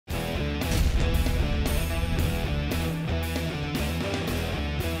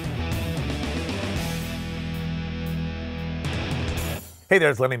Hey there,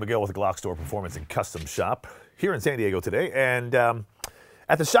 it's Lenny Magill with the GlockStore Performance and Custom Shop here in San Diego today. And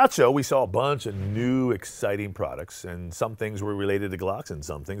at the SHOT Show, we saw a bunch of new, exciting products, and some things were related to Glocks and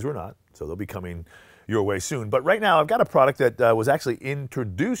some things were not. So they'll be coming your way soon. But right now, I've got a product that was actually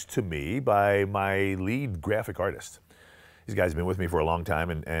introduced to me by my lead graphic artist. These guys have been with me for a long time,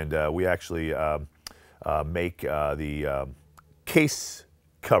 and we actually make the case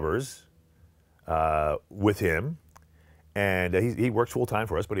covers with him. And he works full time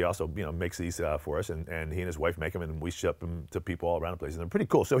for us, but he also makes these for us, and he and his wife make them, and we ship them to people all around the place, and they're pretty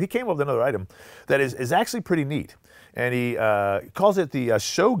cool. So he came up with another item that is actually pretty neat, and he calls it the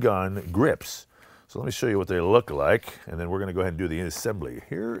Showgun grips. So let me show you what they look like, and then we're going to go ahead and do the assembly.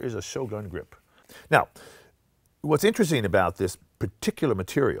 Here is a Showgun grip. Now, what's interesting about this particular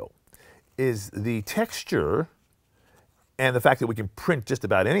material is the texture and the fact that we can print just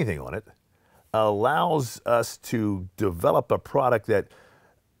about anything on it allows us to develop a product that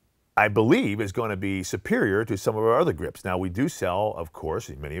I believe is going to be superior to some of our other grips. Now, we do sell, of course,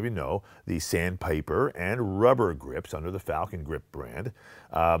 many of you know, the sandpaper and rubber grips under the Falcon Grip brand.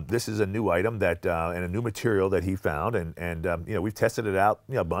 This is a new item that and a new material that he found, and we've tested it out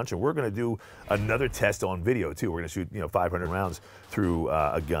a bunch, and we're going to do another test on video too. We're going to shoot 500 rounds through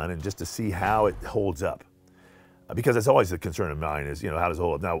a gun, and just to see how it holds up, because that's always a concern of mine is how does it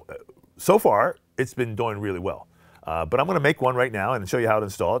hold up. Now, so far, it's been doing really well. But I'm going to make one right now and show you how to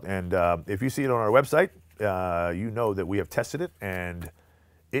install it. And if you see it on our website, you know that we have tested it, and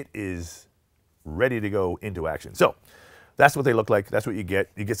it is ready to go into action. So that's what they look like. That's what you get.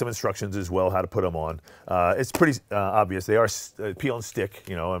 You get some instructions as well, how to put them on. It's pretty obvious. They are peel and stick,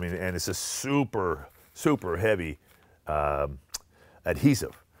 and it's a super, super heavy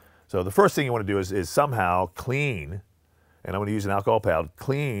adhesive. So the first thing you want to do is somehow clean, and I'm going to use an alcohol pad,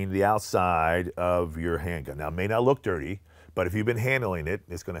 clean the outside of your handgun. Now, it may not look dirty, but if you've been handling it,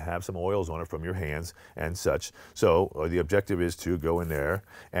 it's going to have some oils on it from your hands and such. So the objective is to go in there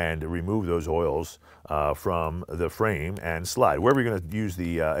and remove those oils from the frame and slide. Wherever you're going to use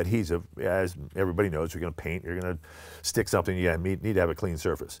the adhesive, as everybody knows, you're going to paint, you're going to stick something, you need to have a clean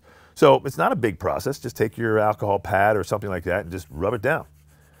surface. So it's not a big process. Just take your alcohol pad or something like that and just rub it down.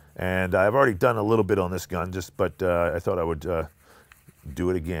 And I've already done a little bit on this gun, but I thought I would do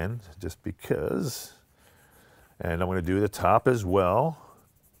it again, just because. And I'm going to do the top as well.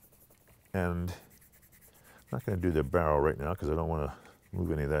 And I'm not going to do the barrel right now because I don't want to move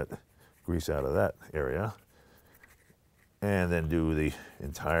any of that grease out of that area. And then do the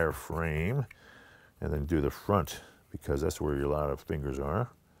entire frame, and then do the front, because that's where a lot of fingers are.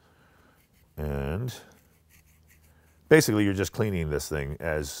 And basically, you're just cleaning this thing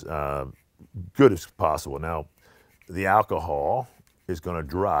as good as possible. Now, the alcohol is going to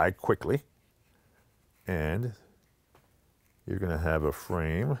dry quickly, and you're going to have a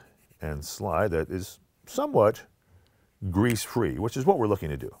frame and slide that is somewhat grease-free, which is what we're looking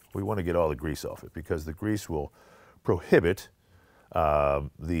to do. We want to get all the grease off it, because the grease will prohibit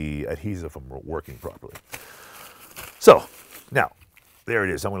the adhesive from working properly. So, now, there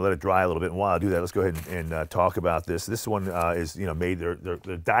it is. I'm going to let it dry a little bit, and while I do that, let's go ahead and talk about this. This one is made, they're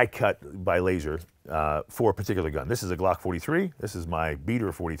die cut by laser for a particular gun. This is a Glock 43. This is my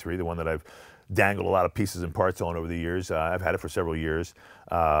beater 43, the one that I've dangled a lot of pieces and parts on over the years. I've had it for several years.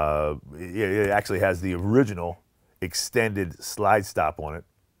 It actually has the original extended slide stop on it.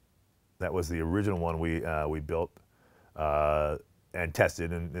 That was the original one we built and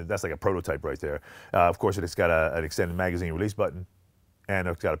tested, and that's like a prototype right there. Of course, it's got an extended magazine release button, and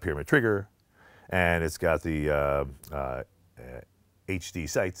it's got a pyramid trigger, and it's got the HD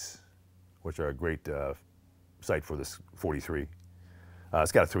sights, which are a great sight for this 43.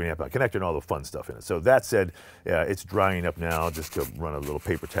 It's got a 3.5 pound connector and all the fun stuff in it. So that said, it's drying up now. Just to run a little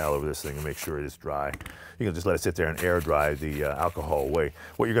paper towel over this thing and make sure it is dry. You can just let it sit there and air dry the alcohol away.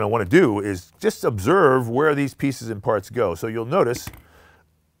 What you're going to want to do is just observe where these pieces and parts go. So you'll notice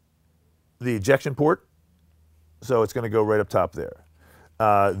the ejection port. So it's going to go right up top there.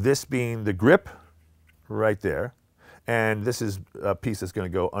 This being the grip right there, and this is a piece that's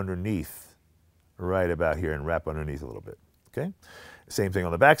going to go underneath, right about here, and wrap underneath a little bit. Okay, same thing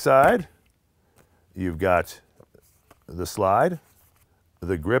on the back side. You've got the slide,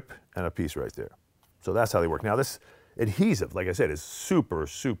 the grip, and a piece right there. So that's how they work. Now, this adhesive, like I said, is super,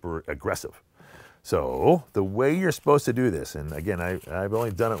 super aggressive. So the way you're supposed to do this, and again, I've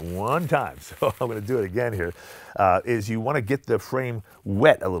only done it one time, so I'm going to do it again here, is you want to get the frame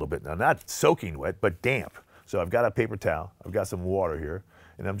wet a little bit. Now, not soaking wet, but damp. So I've got a paper towel, I've got some water here,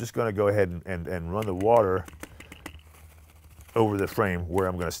 and I'm just going to go ahead and run the water over the frame where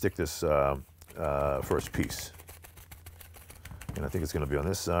I'm going to stick this first pice. And I think it's going to be on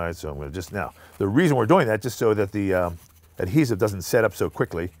this side, so I'm going to just now. The reason we're doing that, just so that the adhesive doesn't set up so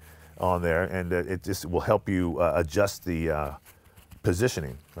quickly on there, and it just will help you adjust the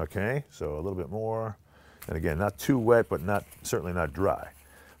positioning. Okay, so a little bit more, and again, not too wet, but certainly not dry.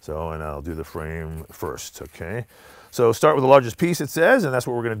 So, and I'll do the frame first. Okay, so start with the largest piece, it says, and that's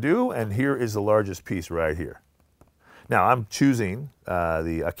what we're going to do. And here is the largest piece right here. Now I'm choosing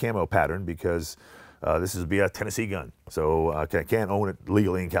a camo pattern because this is be a Tennessee gun, so I can't own it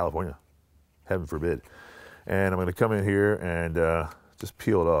legally in California, heaven forbid. And I'm going to come in here and just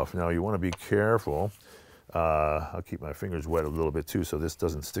peel it off. Now you want to be careful. I'll keep my fingers wet a little bit too, so this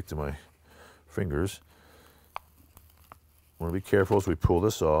doesn't stick to my fingers. Want to be careful as we pull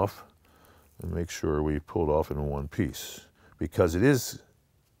this off, and make sure we pull it off in one piece, because it is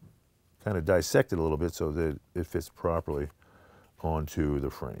kind of dissected a little bit so that it fits properly onto the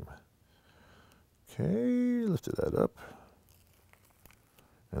frame. Okay, lifted that up,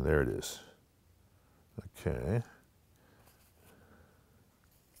 and there it is. Okay.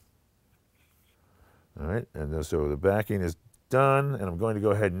 All right, and then, so the backing is done, and I'm going to go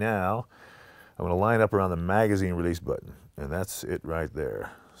ahead now. I'm going to line up around the magazine release button, and that's it right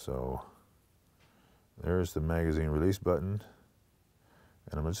there. So there's the magazine release button,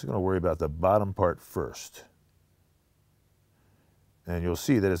 and I'm just going to worry about the bottom part first. And you'll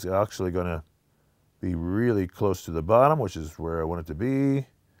see that it's actually going to be really close to the bottom, which is where I want it to be.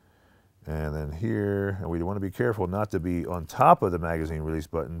 And then here, and we want to be careful not to be on top of the magazine release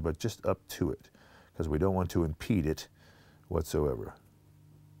button, but just up to it, because we don't want to impede it whatsoever.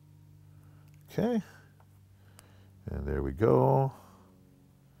 Okay, and there we go.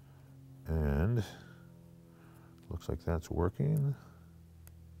 And looks like that's working.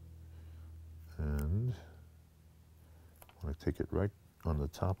 And I want to take it right on the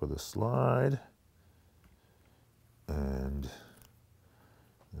top of the slide. And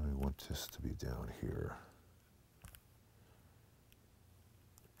I want this to be down here.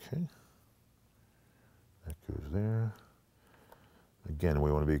 Okay, that goes there. Again,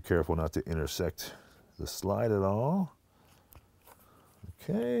 we want to be careful not to intersect the slide at all.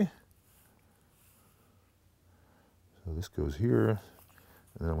 Okay. So this goes here, and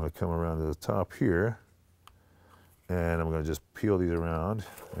then I'm going to come around to the top here, and I'm going to just peel these around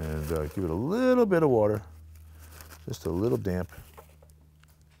and give it a little bit of water, just a little damp.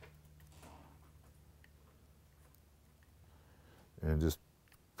 And just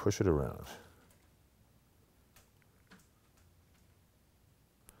push it around.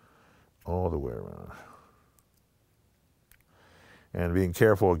 All the way around. And being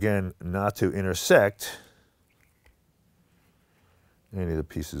careful, again, not to intersect any of the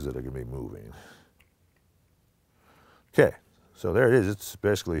pieces that are going to be moving. Okay, so there it is. It's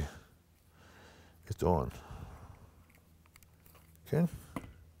basically, it's on. Okay.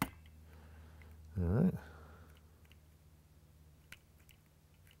 All right.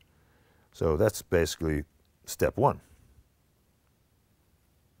 So that's basically step one.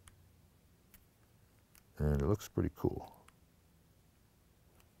 And it looks pretty cool.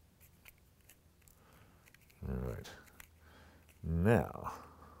 All right. Now,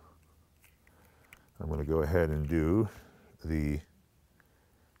 I'm going to go ahead and do the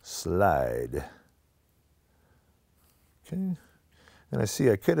slide. Okay. And I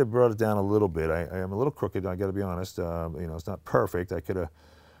see I could have brought it down a little bit. I am a little crooked, I got to be honest. You know, it's not perfect. I could have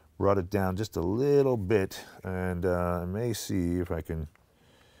brought it down just a little bit, and I may see if I can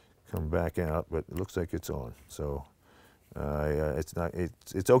come back out, but it looks like it's on. So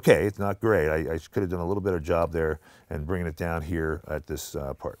it's okay. It's not great. I could have done a little better job there and bringing it down here at this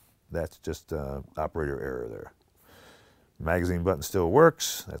part. That's just operator error there. Magazine button still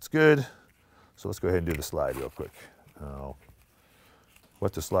works. That's good. So let's go ahead and do the slide real quick. I'll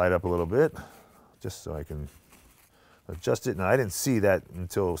wet the slide up a little bit just so I can adjust it. Now, I didn't see that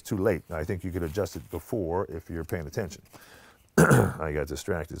until it was too late. I think you could adjust it before if you're paying attention. I got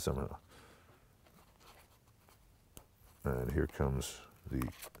distracted somehow. And here comes the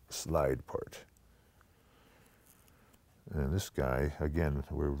slide part. And this guy, again,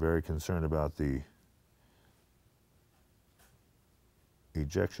 we're very concerned about the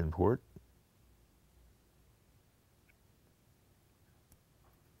ejection port.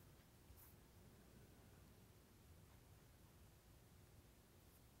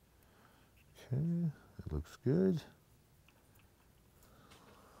 Okay, that looks good.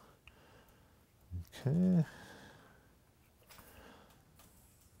 Okay.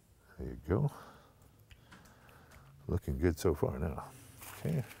 There you go. Looking good so far now.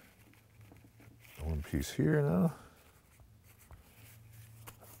 Okay. One piece here now.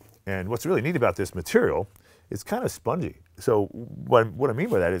 And what's really neat about this material, it's kind of spongy. So what I mean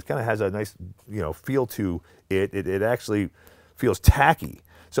by that is it kind of has a nice, feel to it. It actually feels tacky.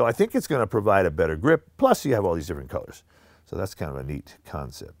 So I think it's going to provide a better grip. Plus you have all these different colors. So that's kind of a neat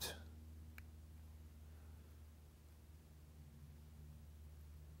concept.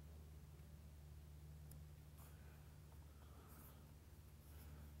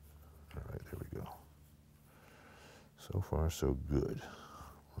 All right, there we go. So far, so good.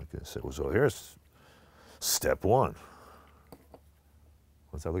 Like I said, so here's step one.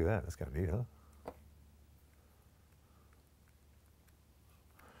 Let's have a look at that. That's kind of neat, huh?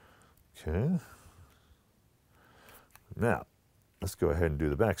 Okay. Now, let's go ahead and do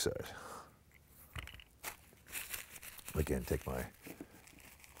the backside. Again, take my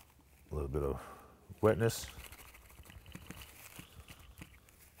little bit of wetness.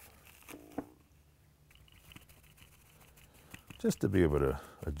 Just to be able to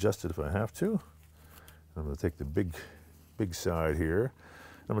adjust it if I have to. I'm going to take the big side here.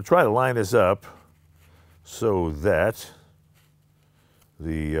 I'm going to try to line this up so that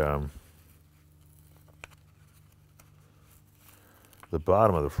the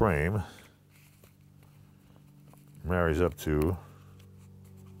bottom of the frame marries up to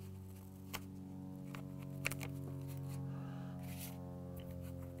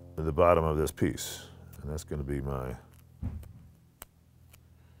the bottom of this piece, and that's going to be my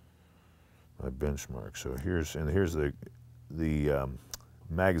benchmark. So here's the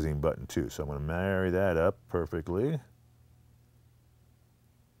magazine button too. So I'm going to marry that up perfectly.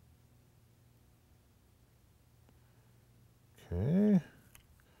 Okay.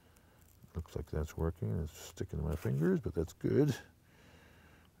 Looks like that's working. It's sticking to my fingers, but that's good.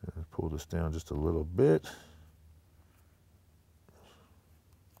 And pull this down just a little bit.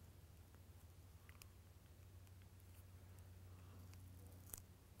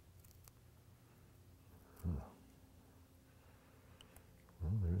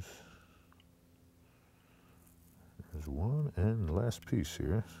 There's one, and the last piece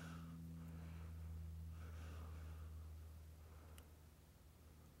here.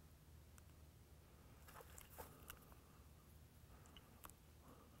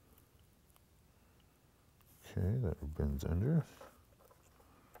 Okay, that bends under,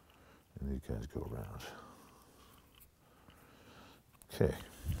 and these guys go around. Okay,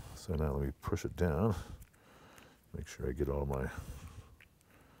 so now let me push it down, make sure I get all my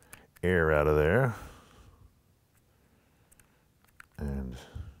air out of there. And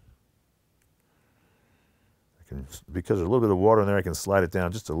I can, because there's a little bit of water in there, I can slide it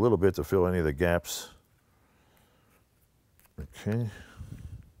down just a little bit to fill any of the gaps. Okay.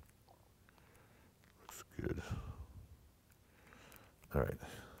 Looks good. All right.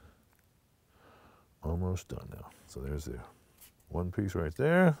 Almost done now. So there's the one piece right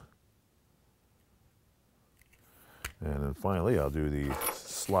there. And then finally, I'll do the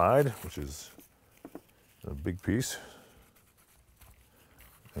slide, which is a big piece.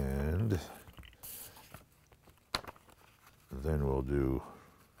 And then we'll do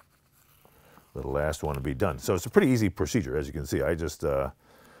the last one to be done. So it's a pretty easy procedure, as you can see. I just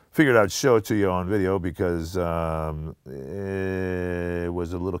figured I'd show it to you on video because it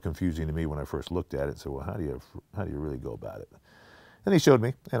was a little confusing to me when I first looked at it. So, well, how do you really go about it? And he showed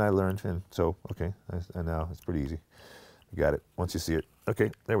me, and I learned, and so, okay, and now it's pretty easy. You got it once you see it.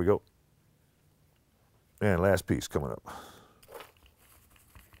 Okay, there we go. And last piece coming up.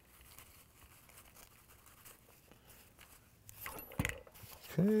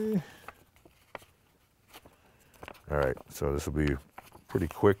 Okay. All right, so this will be pretty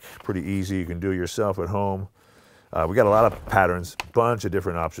quick, pretty easy. You can do it yourself at home. We got a lot of patterns, bunch of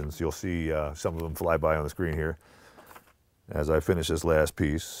different options. You'll see some of them fly by on the screen here as I finish this last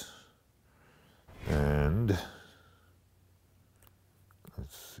piece. And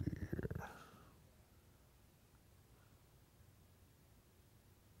let's see here.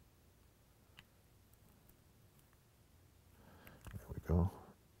 There we go.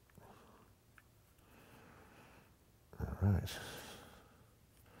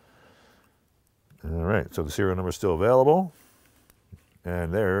 All right, so the serial number is still available.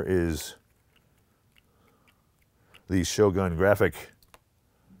 And there is the Showgun graphic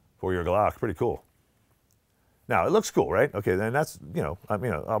for your Glock. Pretty cool. Now, it looks cool, right? Okay, then that's,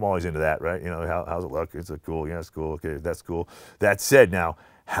 I'm always into that, right? How's it look? It's cool, yeah, it's cool, okay, that's cool. That said, now,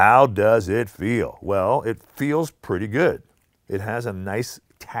 how does it feel? Well, it feels pretty good. It has a nice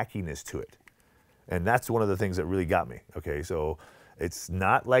tackiness to it. And that's one of the things that really got me. Okay, so it's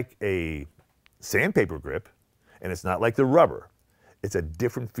not like a sandpaper grip, and it's not like the rubber. It's a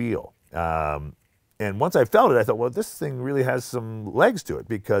different feel. And once I felt it, I thought, well, this thing really has some legs to it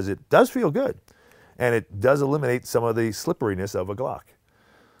because it does feel good. and it does eliminate some of the slipperiness of a Glock.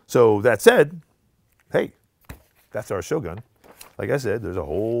 So that said, hey, that's our Showgun. Like I said, there's a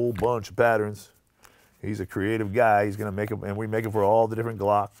whole bunch of patterns. He's a creative guy. He's going to make them, and we make them for all the different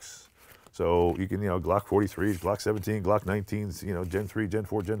Glocks. So you can, Glock 43s, Glock 17, Glock 19s, Gen 3, Gen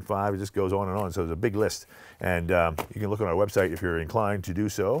 4, Gen 5. It just goes on and on. So there's a big list. And you can look on our website if you're inclined to do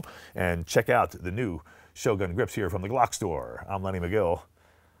so and check out the new Showgun grips here from the GlockStore. I'm Lenny Magill.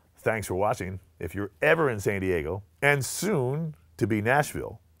 Thanks for watching. If you're ever in San Diego and soon to be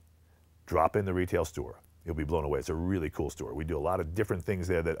Nashville, drop in the retail store. You'll be blown away. It's a really cool store. We do a lot of different things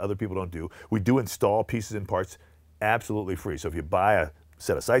there that other people don't do. We do install pieces and parts absolutely free. So if you buy a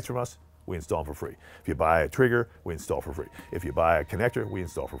set of sights from us, we install them for free. If you buy a trigger, we install for free. If you buy a connector, we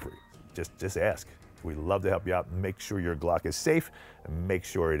install for free. Just ask. We'd love to help you out. Make sure your Glock is safe, and make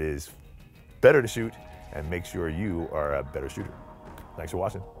sure it is better to shoot, and make sure you are a better shooter. Thanks for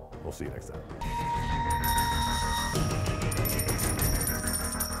watching. We'll see you next time.